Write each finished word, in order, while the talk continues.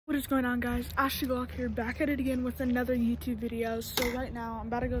What is going on, guys? Ashley Glock here, back at it again with another YouTube video. So right now I'm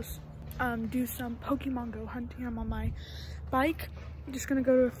about to go do some Pokemon Go hunting. I'm on my bike. I'm just gonna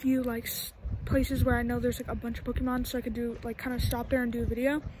go to a few places where I know there's a bunch of Pokemon, so I could do kind of stop there and do a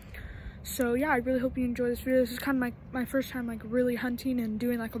video. So yeah, I really hope you enjoy this video. This is kind of my first time really hunting and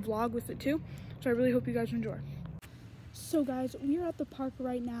doing a vlog with it too. So I really hope you guys enjoy. So guys, we are at the park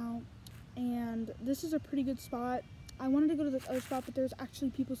right now, and this is a pretty good spot. I wanted to go to this other spot, but there's actually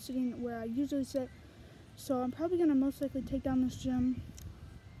people sitting where I usually sit. So I'm probably gonna most likely take down this gym.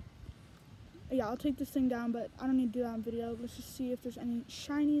 Yeah, I'll take this thing down, but I don't need to do that on video. Let's just see if there's any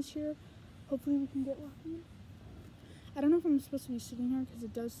shinies here. Hopefully we can get lucky. I don't know if I'm supposed to be sitting here because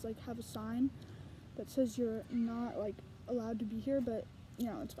it does have a sign that says you're not allowed to be here, but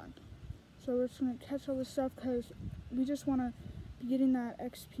it's fine. So we're just gonna catch all this stuff because we just wanna be getting that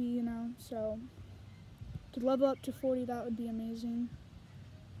XP, so to level up to 40, that would be amazing.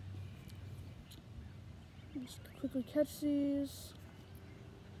 Just quickly catch these.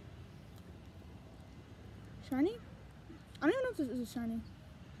 Shiny? I don't even know if this is a shiny.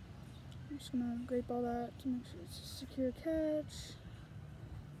 I'm just gonna grape all that to make sure it's a secure catch.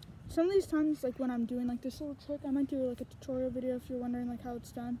 Some of these times, when I'm doing this little trick, I might do a tutorial video if you're wondering how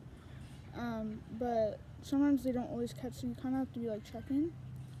it's done. But sometimes they don't always catch, so you kind of have to be checking.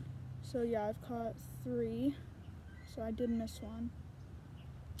 So yeah, I've caught 3, so I did miss one.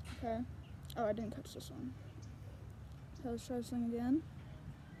 Okay. Oh, I didn't catch this one. Okay, let's try this thing again.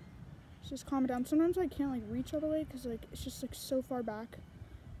 Let's just calm it down. Sometimes I can't reach all the way because it's just so far back.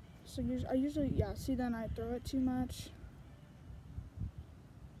 So I usually, yeah, see, then I throw it too much.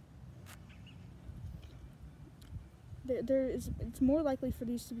 It's more likely for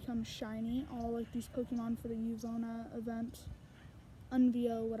these to become shiny, all these Pokemon for the Unova Event.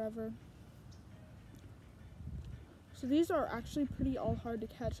 Unvo, whatever. So these are actually pretty all hard to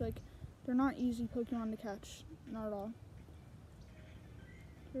catch. They're not easy Pokemon to catch, not at all.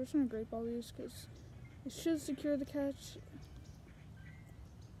 We're just gonna grape all these because it should secure the catch.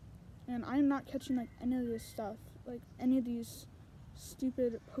 And I'm not catching any of this stuff, any of these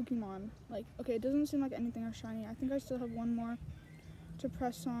stupid Pokemon. Okay, it doesn't seem like anything are shiny. I think I still have one more to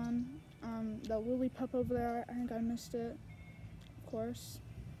press on. That Lily Pup over there, I think I missed it. Course.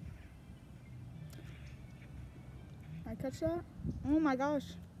 Can I catch that? Oh my gosh.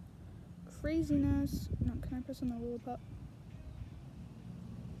 Craziness. No, can I press on the little pup?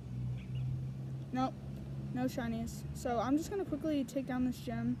 Nope. No shinies. So I'm just gonna quickly take down this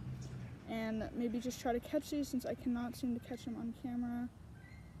gym and maybe just try to catch these since I cannot seem to catch them on camera.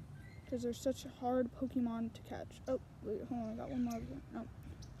 Because they're such hard Pokemon to catch. Oh, wait, hold on, I got one more. Nope.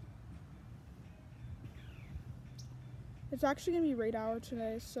 It's actually going to be raid hour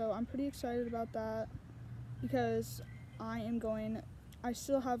today, so I'm pretty excited about that because I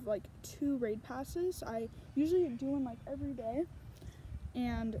still have 2 raid passes. I usually do one every day,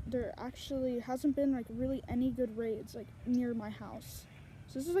 and there actually hasn't been really any good raids near my house.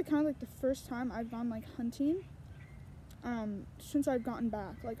 So this is kind of the first time I've gone hunting since I've gotten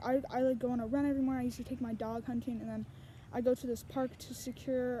back. I go on a run every morning. I usually take my dog hunting, and then I go to this park to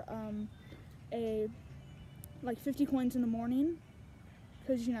secure a 50 coins in the morning,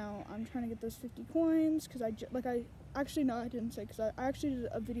 because I'm trying to get those 50 coins, because I actually, no, I didn't say, because I actually did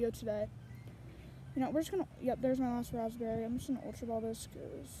a video today. We're just gonna, yep, there's my last raspberry. I'm just gonna ultra ball this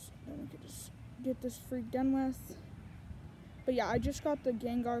because then we could just get this freak done with. But yeah, I just got the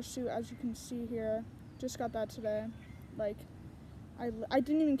Gengar suit, as you can see here. Just got that today. I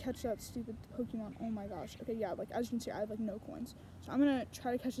didn't even catch that stupid Pokemon. Oh my gosh. Okay, yeah, as you can see, I have no coins. So I'm gonna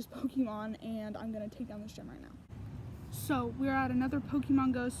try to catch this Pokemon, and I'm gonna take down this gym right now. So we're at another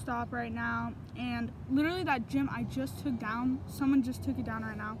Pokemon Go stop right now, and literally that gym I just took down, someone just took it down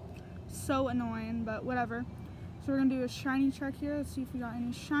right now. So annoying, but whatever. So we're gonna do a shiny check here. Let's see if we got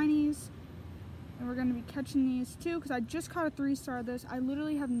any shinies. And we're gonna be catching these too, because I just caught a 3-star of this. I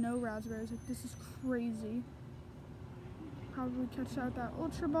literally have no raspberries. This is crazy. Probably catch that with that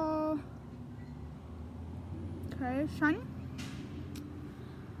Ultra Ball. Okay, shiny.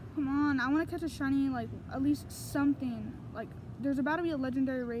 Come on, I want to catch a shiny, at least something. There's about to be a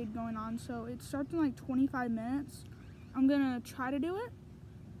legendary raid going on, so it starts in 25 minutes. I'm gonna try to do it,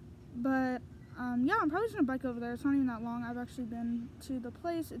 but yeah, I'm probably just gonna bike over there. It's not even that long. I've actually been to the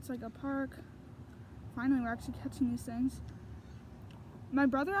place. It's a park. Finally, we're actually catching these things. My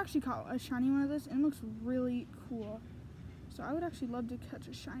brother actually caught a shiny one of this, and it looks really cool. So I would actually love to catch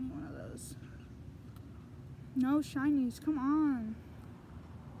a shiny one of those. No shinies, come on.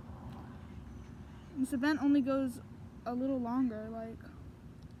 This event only goes a little longer, Okay,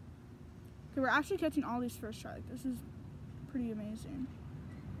 we're actually catching all these first try. This is pretty amazing.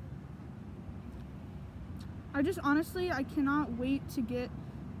 honestly, I cannot wait to get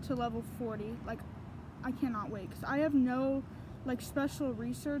to level 40. Like, I cannot wait, because I have no, like, special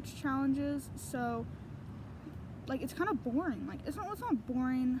research challenges, so, like, it's kind of boring. Like, it's not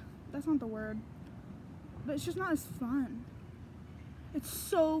boring, that's not the word, but it's just not as fun. It's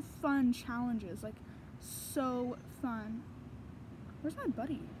so fun challenges, like, so fun. Where's my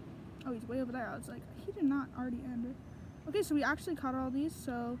buddy? Oh, he's way over there. I was like, he did not already end. Okay, so we actually caught all these,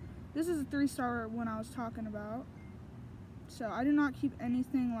 so this is a 3-star one I was talking about. So I do not keep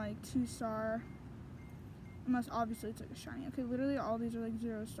anything like 2-star, unless obviously it's like a shiny. Okay, literally all these are like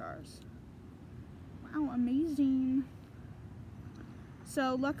 0 stars. Wow, amazing.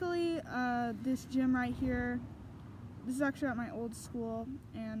 So luckily, this gym right here, this is actually at my old school,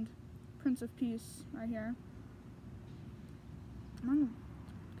 and Prince of Peace right here.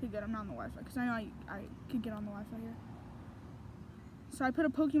 Okay, good, I'm not on the Wi-Fi, because I know I could get on the Wi-Fi here. So I put a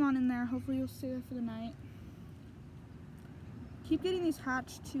Pokemon in there. Hopefully you'll stay there for the night. Keep getting these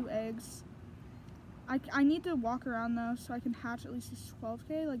hatched 2 eggs. I need to walk around though, so I can hatch at least this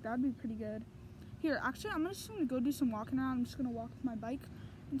 12K. Like, that'd be pretty good. Here, actually, I'm just gonna go do some walking around. I'm just gonna walk with my bike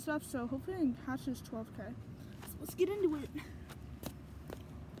and stuff, so hopefully I can hatch this 12K. So let's get into it.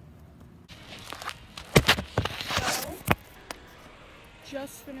 So,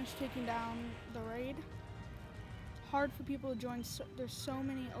 just finished taking down the raid. Hard for people to join. So, there's so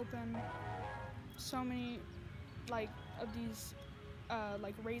many like of these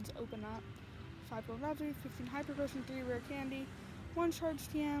like raids open up. 5 gold Rhapsody, 15 hyper potion, 3 rare candy, 1 charge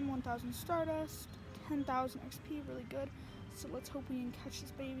TM, 1000 stardust, 10,000 XP, really good. So let's hope we can catch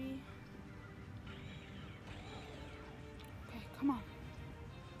this baby. Okay, come on.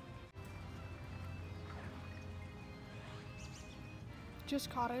 Just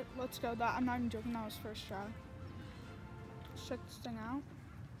caught it. Let's go. That, I'm not even joking, that was first try. Let's check this thing out.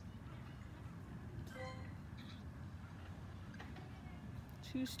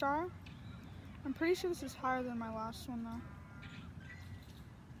 Two-star. I'm pretty sure this is higher than my last one though.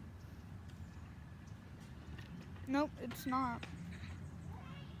 Nope, it's not.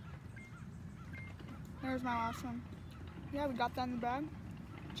 There's my last one. Yeah, we got that in the bag.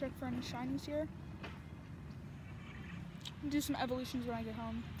 Check for any shinies here. Do some evolutions when I get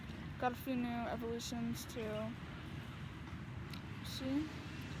home. Got a few new evolutions to see.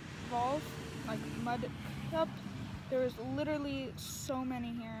 Evolve, like mud cup. There's literally so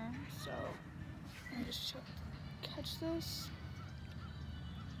many here, so let me just catch this.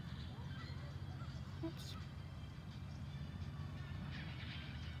 Oops.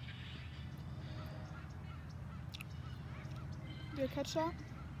 Did I catch that?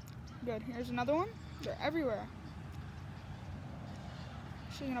 Good. Here's another one. They're everywhere.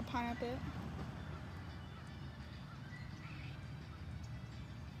 Actually gonna pineapple it.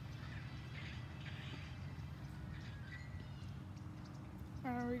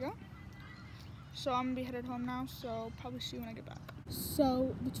 There we go. So I'm gonna be headed home now, so probably see you when I get back.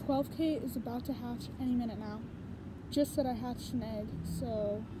 So the 12K is about to hatch any minute now. Just said I hatched an egg,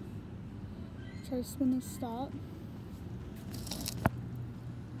 so try to spin this stop.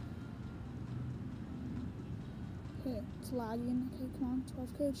 Okay, it's lagging. Okay, come on,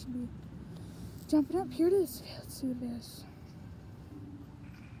 12K, it should be jumping up. Here it is. Okay, let's see what it is.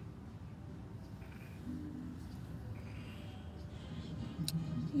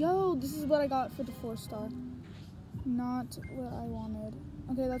 Yo, this is what I got for the 4-star. Not what I wanted.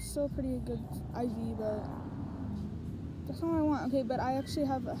 Okay, that's still pretty good IV, but that's not what I want. Okay, but I actually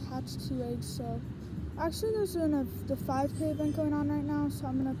have a hatched 2 eggs, so actually there's the 5K event going on right now, so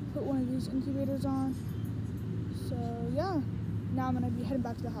I'm gonna put one of these incubators on. So yeah, now I'm gonna be heading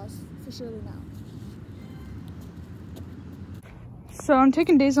back to the house for surely now. So I'm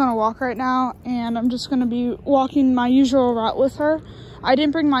taking Daisy on a walk right now, and I'm just gonna be walking my usual route with her. I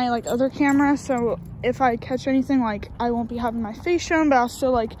didn't bring my like other camera, so if I catch anything, like I won't be having my face shown, but I'll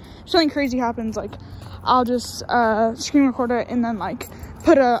still, like, if something crazy happens, like I'll just screen record it and then like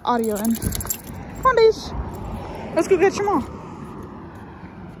put a audio in. Come on, Daisy, let's go get your mom.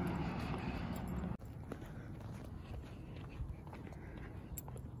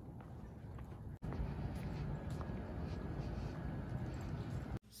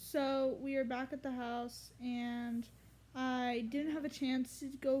 So we are back at the house, and I didn't have a chance to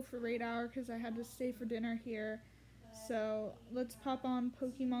go for raid hour because I had to stay for dinner here. So let's pop on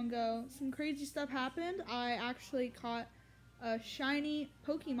Pokemon Go. Some crazy stuff happened. I actually caught a shiny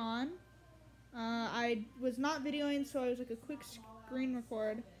Pokemon. I was not videoing, so I was like a quick screen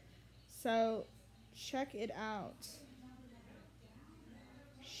record. So check it out.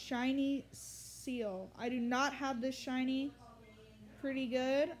 Shiny Seal. I do not have this shiny. Pretty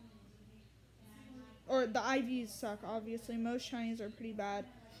good. or the IVs suck, obviously. Most shinies are pretty bad.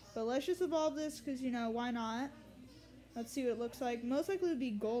 But let's just evolve this because, you know, why not? Let's see what it looks like. Most likely it would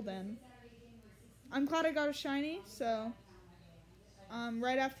be golden. I'm glad I got a shiny, so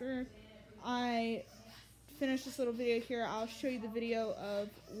right after I finish this little video here, I'll show you the video of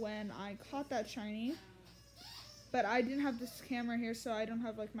when I caught that shiny. But I didn't have this camera here, so I don't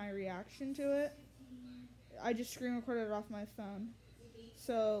have like my reaction to it. I just screen recorded it off my phone.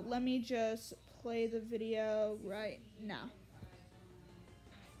 So let me just play the video right now.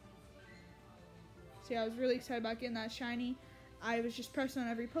 See, I was really excited about getting that shiny. I was just pressing on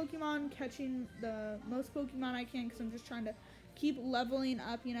every Pokemon, catching the most Pokemon I can because I'm just trying to keep leveling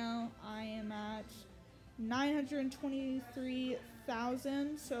up, you know. I am at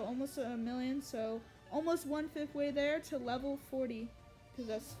 923,000, so almost a million, so almost 1/5 way there to level 40 because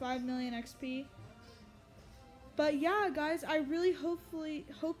that's 5 million XP. But yeah, guys, I really hope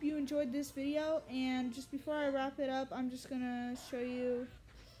you enjoyed this video, and just before I wrap it up, I'm just gonna show you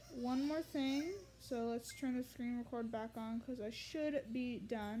one more thing. So let's turn the screen record back on because I should be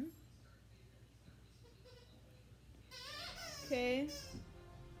done. Okay.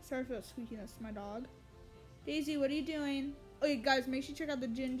 Sorry for that squeaking, that's my dog. Daisy, what are you doing? Okay, guys, make sure you check out the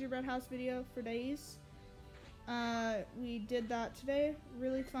gingerbread house video for days. We did that today.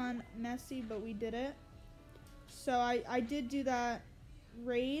 Really fun, messy, but we did it. So I did do that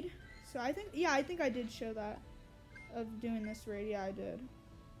raid. So I think I did show that of doing this raid. Yeah, I did.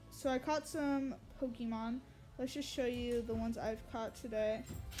 So I caught some Pokemon. Let's just show you the ones I've caught today.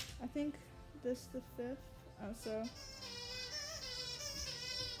 I think this the 5th. Oh, so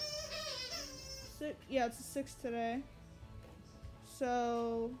yeah, it's the 6th today.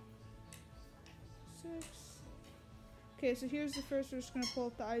 So 6. Okay, so here's the first. We're just gonna pull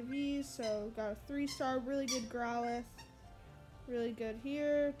up the IVs. So got a 3-star, really good Growlithe. Really good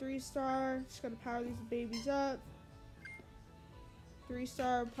here. 3-star. Just gotta power these babies up.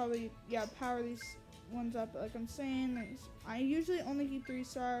 3-star, probably, yeah, power these ones up like I'm saying. I usually only keep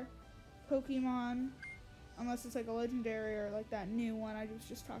 3-star Pokemon unless it's like a legendary or like that new one I was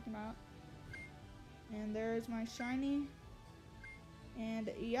just talking about. And there's my shiny. And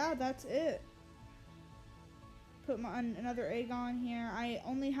yeah, that's it. Put another egg on here. I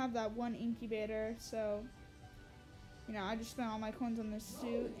only have that one incubator, so you know, I just spent all my coins on this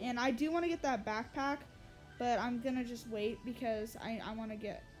suit. And I do want to get that backpack, but I'm gonna just wait because I want to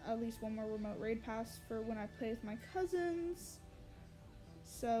get at least one more remote raid pass for when I play with my cousins.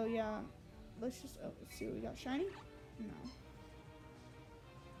 So yeah, let's see what we got. Shiny? No.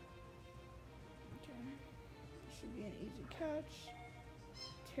 Okay. Should be an easy catch.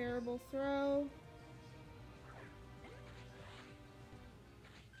 Terrible throw.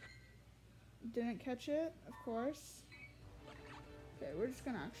 Didn't catch it, of course. Okay, we're just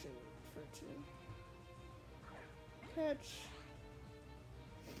gonna actually wait for it to catch.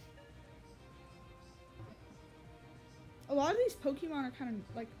 A lot of these Pokemon are kind of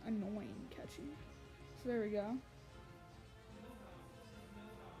like annoying catching. So there we go.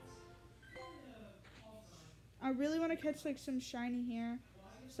 I really want to catch like some shiny here.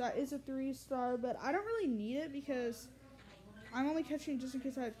 So that is a 3-star, but I don't really need it because I'm only catching just in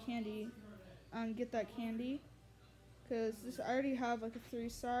case I have candy. Get that candy. Because I already have like a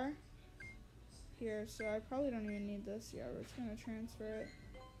 3-star here, so I probably don't even need this. Yeah, we're just going to transfer it.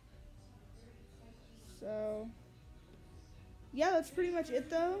 So yeah, that's pretty much it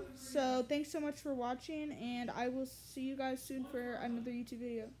though. So thanks so much for watching, and I will see you guys soon for another YouTube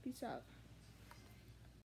video. Peace out.